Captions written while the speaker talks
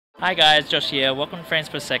Hi guys, Josh here. Welcome to Frames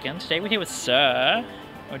Per Second. Today we're here with Sir.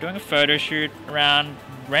 We're doing a photo shoot around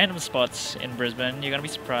random spots in Brisbane. You're gonna be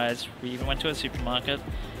surprised. We even went to a supermarket.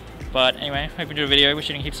 But anyway, hope you enjoy the video. We're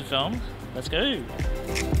shooting heaps of film. Let's go.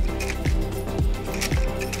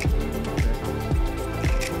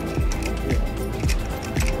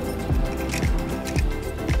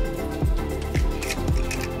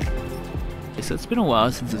 So it's been a while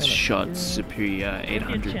since I've shot Superia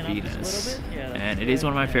 800 Venus, and it is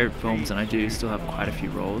one of my favorite films, and I do still have quite a few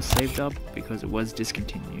rolls saved up because it was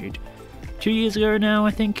discontinued 2 years ago now,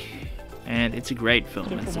 I think, and it's a great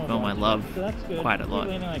film. It's a film I love quite a lot,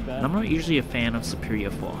 and I'm not usually a fan of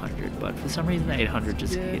Superia 400, but for some reason the 800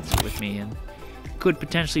 just hits with me, and could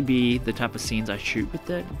potentially be the type of scenes I shoot with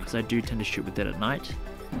it, because I do tend to shoot with it at night.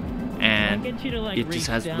 And it just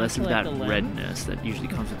has less of that redness that usually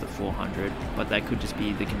comes with the 400, but that could just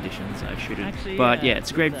be the conditions I shoot it. But yeah, it's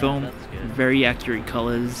a great film, very accurate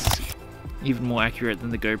colors, even more accurate than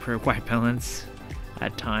the GoPro white balance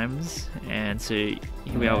at times. And so here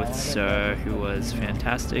we are with Sir, who was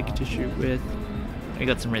fantastic to shoot with. We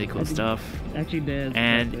got some really cool stuff.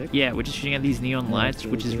 And yeah, we're just shooting at these neon lights,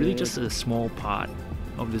 which is really just a small part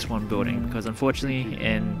of this one building, because unfortunately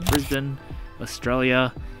in Brisbane,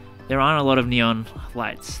 Australia, there aren't a lot of neon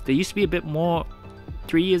lights. There used to be a bit more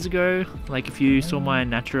 3 years ago. Like if you saw my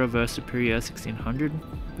Natura vs Superia 1600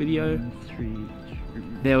 video,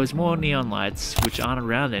 there was more neon lights, which aren't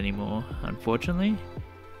around anymore, unfortunately.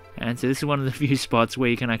 And so this is one of the few spots where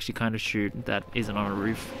you can actually kind of shoot that isn't on a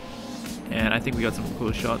roof. And I think we got some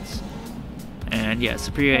cool shots. And yeah,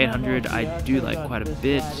 Superia 800 I do like quite a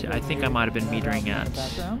bit. I think I might have been metering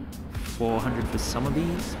at 400 for some of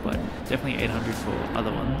these, but definitely 800 for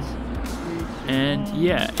other ones. And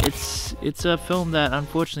yeah, it's a film that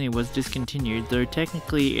unfortunately was discontinued, though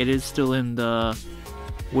technically it is still in the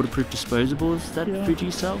waterproof disposables that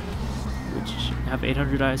Fuji sell, which have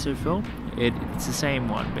 800 ISO film. It's the same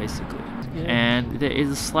one basically. And there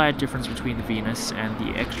is a slight difference between the Venus and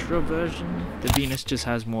the extra version. The Venus just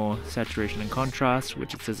has more saturation and contrast,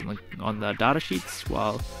 which it says on the data sheets,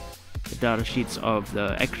 while the data sheets of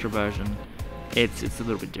the extra version, it's a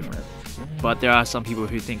little bit different. But there are some people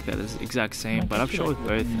who think that it's the exact same, but I've shot with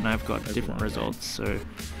both and I've got different results, so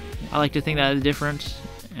I like to think that it's different.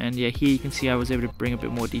 And yeah, here you can see I was able to bring a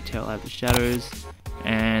bit more detail out of the shadows,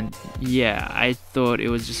 and yeah, I thought it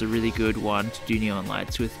was just a really good one to do neon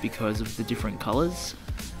lights with because of the different colors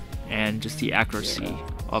and just the accuracy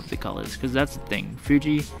of the colors, because that's the thing.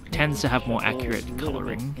 Fuji tends to have more accurate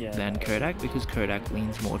coloring than Kodak, because Kodak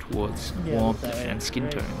leans more towards warmth and skin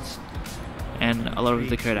tones, and a lot of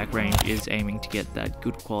the Kodak range is aiming to get that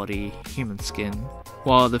good quality human skin,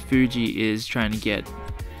 while the Fuji is trying to get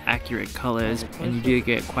accurate colors, and you do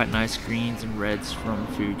get quite nice greens and reds from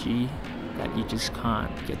Fuji that you just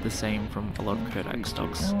can't get the same from a lot of Kodak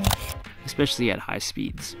stocks, especially at high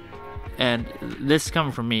speeds. And this is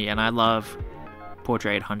coming from me, and I love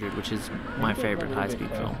Portrait 800, which is my favorite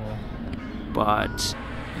high-speed film. But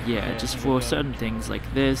yeah, just for certain things like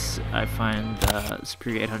this, I find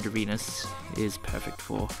Superia 800 Venus is perfect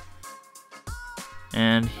for.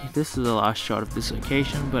 And this is the last shot of this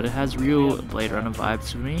location, but it has real Blade Runner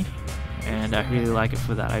vibes for me, and I really like it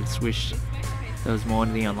for that. I just wish there was more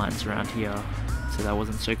neon lights around here, so that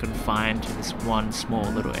wasn't so confined to this one small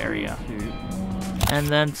little area. And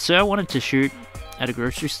then Sir wanted to shoot at a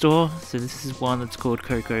grocery store, so this is one that's called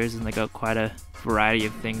Coco's, and they got quite a variety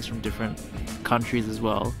of things from different countries as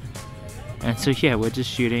well. And so yeah, we're just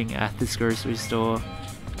shooting at this grocery store.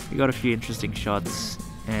 We got a few interesting shots,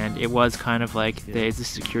 and it was kind of like there's a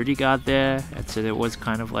security guard there, and so there was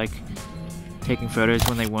kind of like taking photos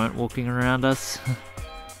when they weren't walking around us.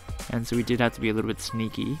 And so we did have to be a little bit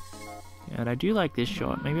sneaky. And I do like this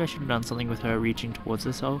shot. Maybe I should have done something with her reaching towards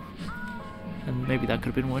herself, and maybe that could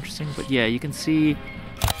have been more interesting. But yeah, you can see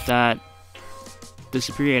that the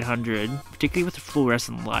Superia 800, particularly with the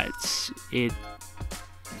fluorescent lights, it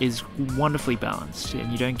is wonderfully balanced, and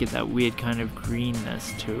you don't get that weird kind of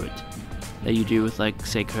greenness to it that you do with, like,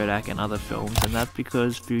 say, Kodak and other films. And that's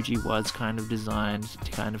because Fuji was kind of designed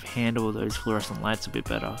to kind of handle those fluorescent lights a bit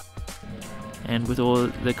better. And with all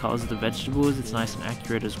the colors of the vegetables, it's nice and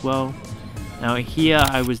accurate as well. Now here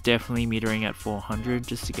I was definitely metering at 400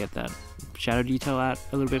 just to get that shadow detail out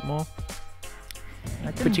a little bit more,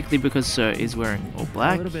 particularly because Sir is wearing all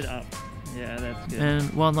black. A little bit up. Yeah, that's good.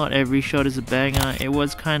 And while not every shot is a banger, it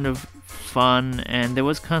was kind of fun, and there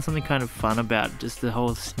was kind of something kind of fun about just the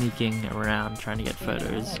whole sneaking around trying to get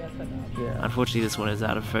photos. Unfortunately this one is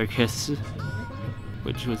out of focus,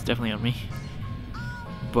 which was definitely on me.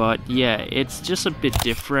 But yeah, it's just a bit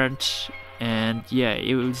different, And yeah,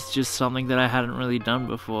 it was just something that I hadn't really done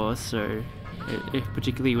before, so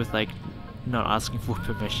particularly with like not asking for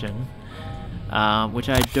permission, which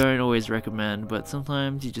I don't always recommend, but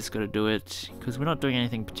sometimes you just gotta do it because we're not doing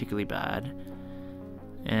anything particularly bad.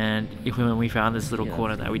 And when we found this little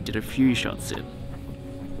corner that we did a few shots in,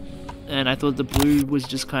 and I thought the blue was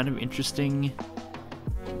just kind of interesting.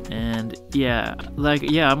 And yeah,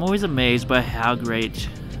 I'm always amazed by how great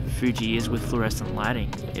Fuji is with fluorescent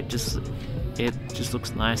lighting. It just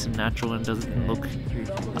looks nice and natural and doesn't look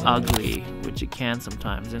ugly, which it can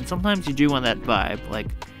sometimes. And sometimes you do want that vibe, like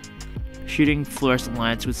shooting fluorescent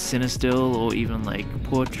lights with Cinestill or even like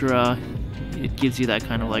Portra. It gives you that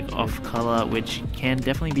kind of like off color, which can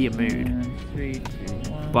definitely be a mood.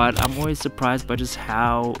 But I'm always surprised by just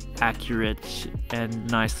how accurate and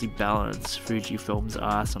nicely balanced Fuji films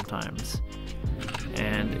are sometimes.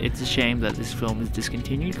 And it's a shame that this film is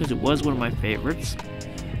discontinued because it was one of my favorites.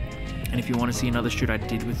 And if you want to see another shoot I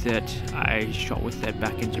did with it, I shot with it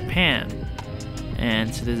back in Japan.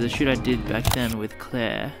 And so there's a shoot I did back then with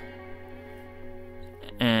Claire.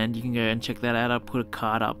 And you can go and check that out. I'll put a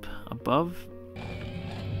card up above.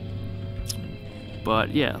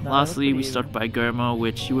 But yeah, lastly we stopped by Goma,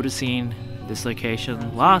 which you would have seen this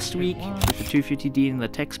location last week with the 250D in the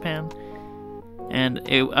text pan. And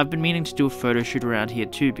I've been meaning to do a photo shoot around here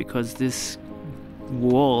too, because this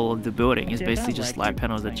wall of the building is basically just light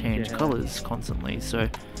panels that change colors constantly. So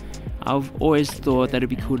I've always thought that it'd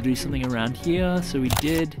be cool to do something around here, so we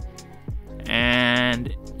did.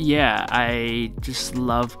 And yeah, I just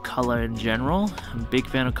love color in general. I'm a big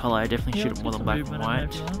fan of color. I definitely shoot it more than black and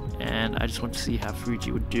white, and I just want to see how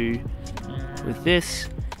Fuji would do with this.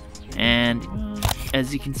 And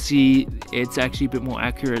as you can see, it's actually a bit more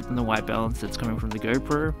accurate than the white balance that's coming from the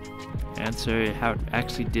GoPro. And so how it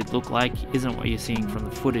actually did look like isn't what you're seeing from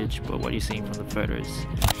the footage, but what you're seeing from the photos.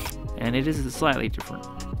 And it is slightly different.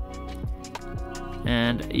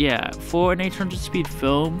 And yeah, for an 800 speed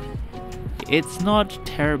film, it's not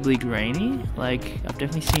terribly grainy. Like, I've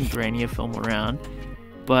definitely seen grainier film around,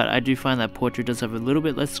 but I do find that portrait does have a little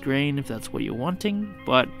bit less grain if that's what you're wanting.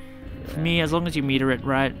 But for me, as long as you meter it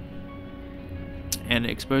right and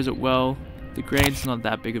expose it well, the grain's not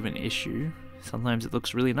that big of an issue. Sometimes it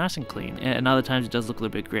looks really nice and clean, and other times it does look a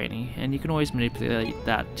little bit grainy, and you can always manipulate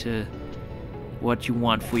that to what you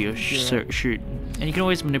want for your shoot. And you can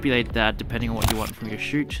always manipulate that depending on what you want from your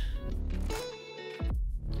shoot.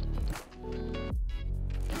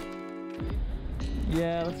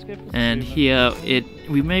 Yeah, let's go for and here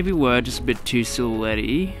we maybe were just a bit too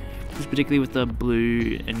silhouette-y, because particularly with the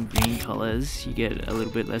blue and green colors you get a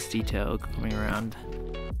little bit less detail coming around.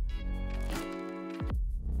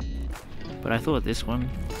 But I thought this one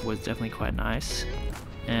was definitely quite nice.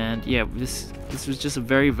 And yeah, this was just a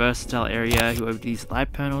very versatile area. You have these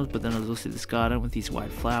light panels, but then there's also this garden with these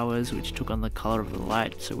white flowers which took on the color of the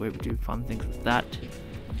light, so we were able to do fun things with that.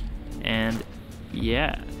 And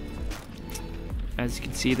yeah, as you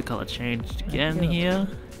can see, the color changed again here.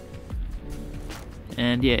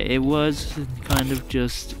 And yeah, it was kind of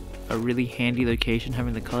just a really handy location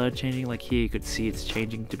having the color changing. Like here you could see it's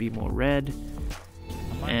changing to be more red.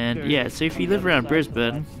 And yeah, so if you live around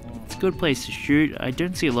Brisbane, it's a good place to shoot. I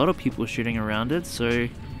don't see a lot of people shooting around it, so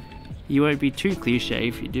you won't be too cliche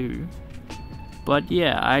if you do. But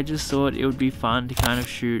yeah, I just thought it would be fun to kind of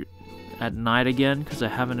shoot at night again, because I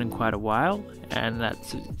haven't in quite a while. And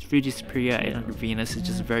that's Fuji Superia 800 Venus is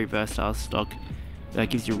just a very versatile stock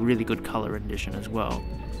that gives you really good color rendition as well.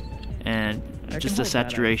 And just a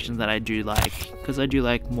saturation that I do like, because I do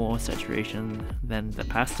like more saturation than the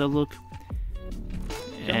pastel look.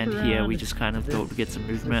 And here we just kind of thought we'd get some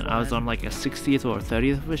movement. I was on like a 60th or a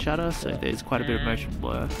 30th of a shutter, so there's quite a bit of motion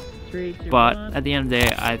blur. But at the end of the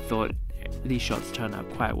day, I thought these shots turned out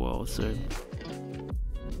quite well, so.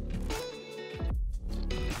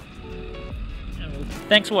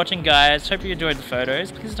 Thanks for watching, guys. Hope you enjoyed the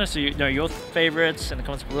photos. Please let us know your favorites in the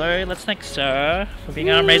comments below. Let's thank Sarah for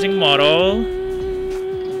being our amazing model.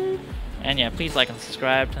 And yeah, please like and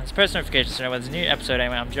subscribe. And post notifications to know when there's a new episode.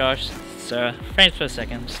 Anyway, I'm Josh. So, frames per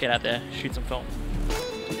second. Just get out there, shoot some film.